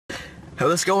Hey,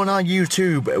 what's going on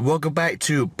YouTube? Welcome back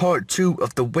to part 2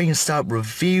 of the Wingstop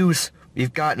reviews.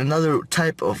 We've got another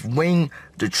type of wing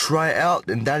to try out,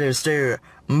 and that is their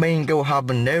mango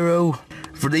habanero.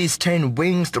 For these 10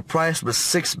 wings, the price was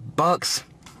 $6.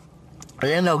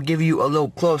 And I'll give you a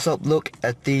little close-up look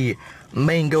at the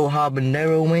mango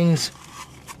habanero wings.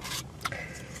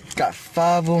 Got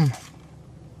 5 of them.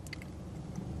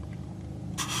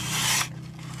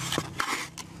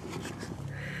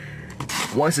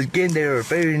 Once again, they are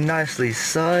very nicely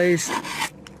sized.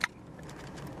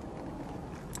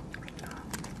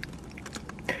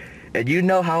 And you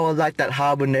know how I like that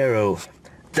habanero.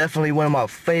 Definitely one of my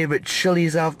favorite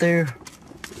chilies out there.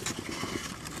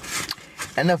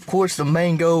 And of course, the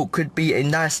mango could be a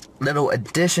nice little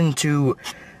addition to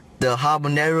the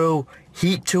habanero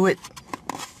heat to it.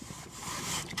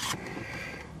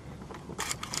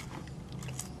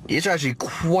 It's actually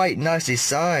quite nicely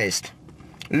sized.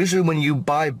 Usually when you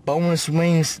buy boneless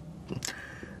wings,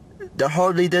 they're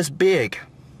hardly this big.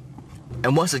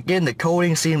 And once again, the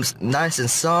coating seems nice and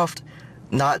soft,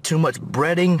 not too much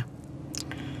breading.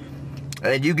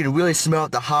 And you can really smell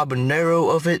the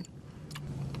habanero of it.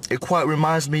 It quite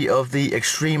reminds me of the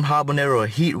extreme habanero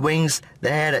heat wings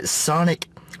they had at Sonic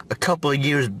a couple of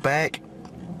years back.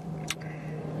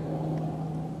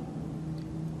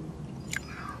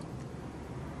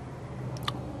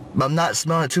 But I'm not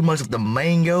smelling too much of the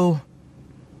mango.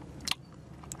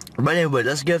 But anyway,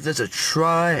 let's give this a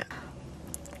try.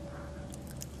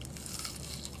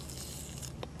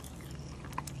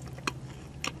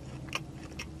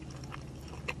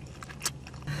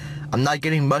 I'm not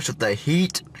getting much of the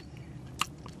heat.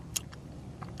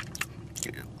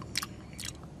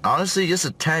 Honestly, just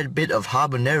a tad bit of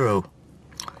habanero.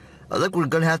 I think we're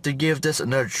gonna have to give this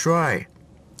another try.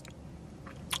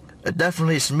 It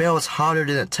definitely smells hotter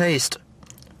than it tastes.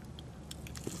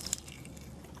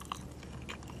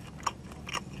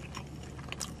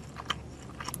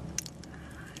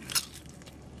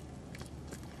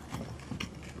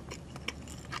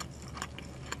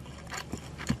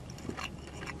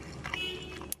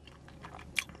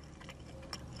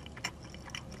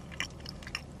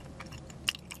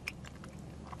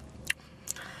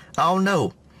 I don't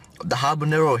know. The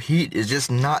habanero heat is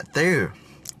just not there.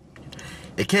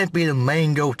 It can't be the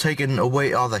mango taking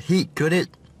away all the heat, could it?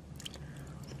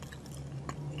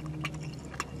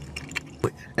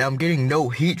 And I'm getting no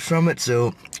heat from it,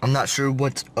 so I'm not sure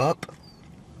what's up.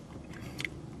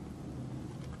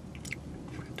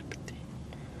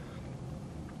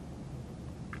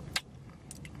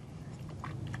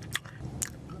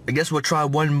 I guess we'll try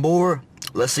one more.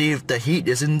 Let's see if the heat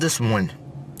is in this one.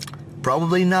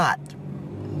 Probably not.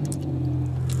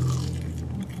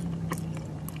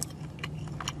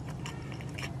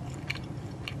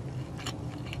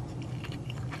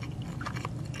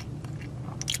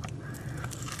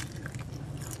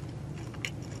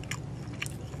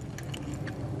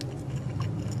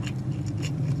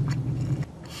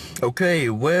 Okay,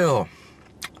 well,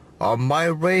 on my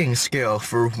rating scale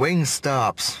for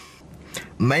Wingstops,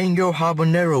 mango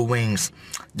habanero wings,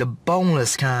 the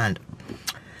boneless kind,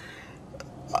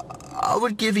 I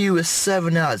would give you a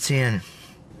 7 out of 10.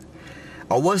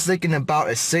 I was thinking about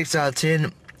a 6 out of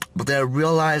 10, but then I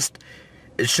realized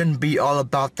it shouldn't be all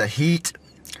about the heat.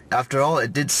 After all,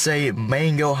 it did say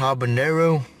mango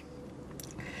habanero.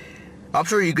 I'm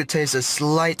sure you could taste a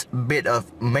slight bit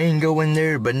of mango in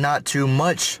there, but not too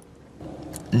much.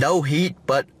 No heat,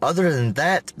 but other than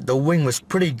that, the wing was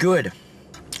pretty good.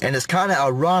 And it's kind of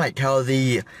ironic how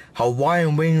the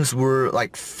Hawaiian wings were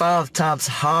like 5 times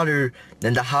hotter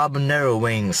than the habanero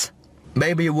wings.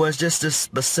 Maybe it was just a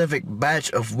specific batch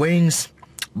of wings,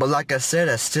 but like I said,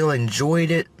 I still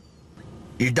enjoyed it.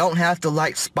 You don't have to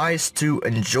like spice to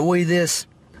enjoy this.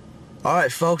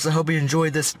 Alright folks, I hope you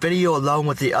enjoyed this video along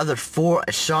with the other 4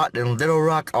 I shot in Little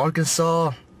Rock,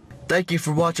 Arkansas. Thank you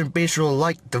for watching. Be sure to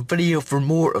like the video for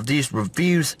more of these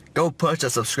reviews. Go push that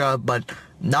subscribe button,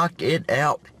 knock it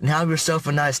out, and have yourself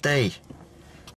a nice day.